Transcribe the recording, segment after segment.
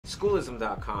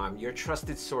Schoolism.com, your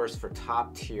trusted source for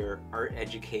top-tier art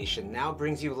education, now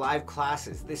brings you live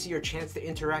classes. This is your chance to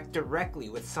interact directly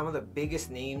with some of the biggest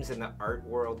names in the art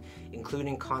world,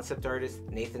 including concept artist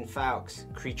Nathan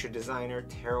Fowkes, creature designer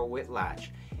Terrell Whitlatch,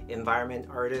 environment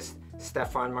artist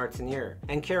Stefan Martinier,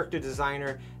 and character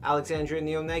designer Alexandria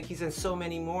Neonikes, and so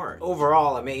many more.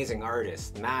 Overall, amazing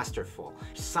artists, masterful.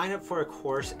 Sign up for a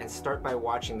course and start by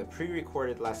watching the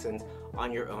pre-recorded lessons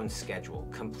on your own schedule.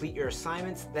 Complete your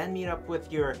assignments, then meet up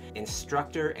with your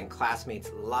instructor and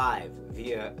classmates live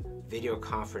via video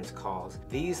conference calls.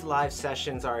 These live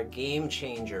sessions are a game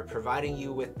changer, providing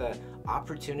you with the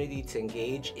opportunity to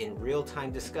engage in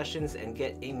real-time discussions and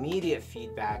get immediate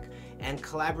feedback and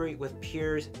collaborate with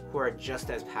peers who are just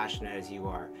as passionate as you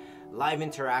are. Live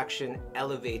interaction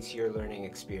elevates your learning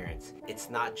experience. It's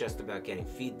not just about getting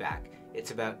feedback,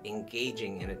 it's about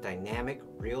engaging in a dynamic,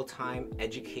 real-time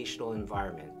educational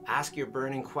environment. Ask your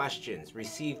burning questions,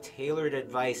 receive tailored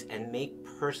advice, and make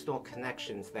personal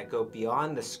connections that go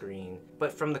beyond the screen,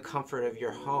 but from the comfort of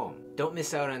your home. Don't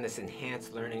miss out on this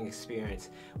enhanced learning experience,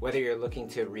 whether you're looking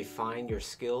to refine your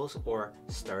skills or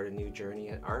start a new journey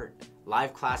in art.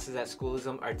 Live classes at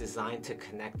Schoolism are designed to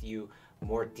connect you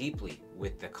more deeply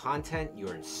with the content,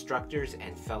 your instructors,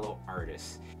 and fellow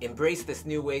artists. Embrace this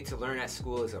new way to learn at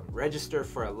Schoolism. Register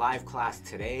for a live class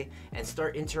today and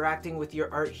start interacting with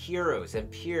your art heroes and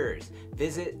peers.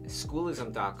 Visit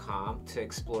Schoolism.com to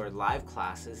explore live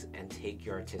classes and take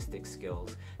your artistic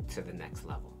skills to the next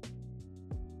level.